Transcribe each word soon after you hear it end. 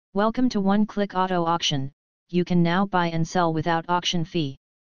Welcome to One Click Auto Auction. You can now buy and sell without auction fee.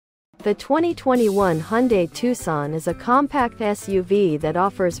 The 2021 Hyundai Tucson is a compact SUV that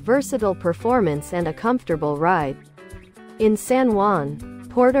offers versatile performance and a comfortable ride. In San Juan,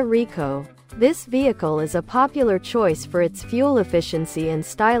 Puerto Rico, this vehicle is a popular choice for its fuel efficiency and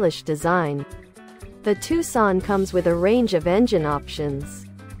stylish design. The Tucson comes with a range of engine options,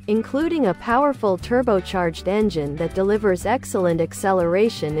 including a powerful turbocharged engine that delivers excellent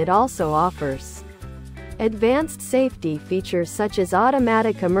acceleration. It also offers advanced safety features such as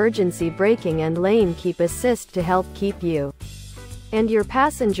automatic emergency braking and lane keep assist to help keep you and your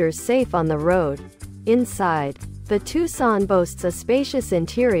passengers safe on the road. Inside, the Tucson boasts a spacious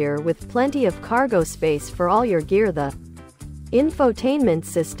interior with plenty of cargo space for all your gear. The infotainment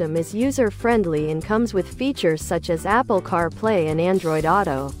system is user-friendly and comes with features such as Apple CarPlay and Android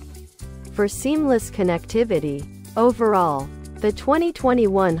Auto for seamless connectivity. Overall, the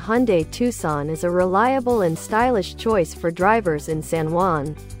 2021 Hyundai Tucson is a reliable and stylish choice for drivers in San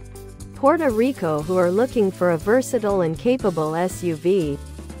Juan, Puerto Rico who are looking for a versatile and capable SUV.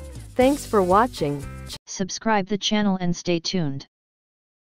 Thanks for watching. Subscribe the channel and stay tuned.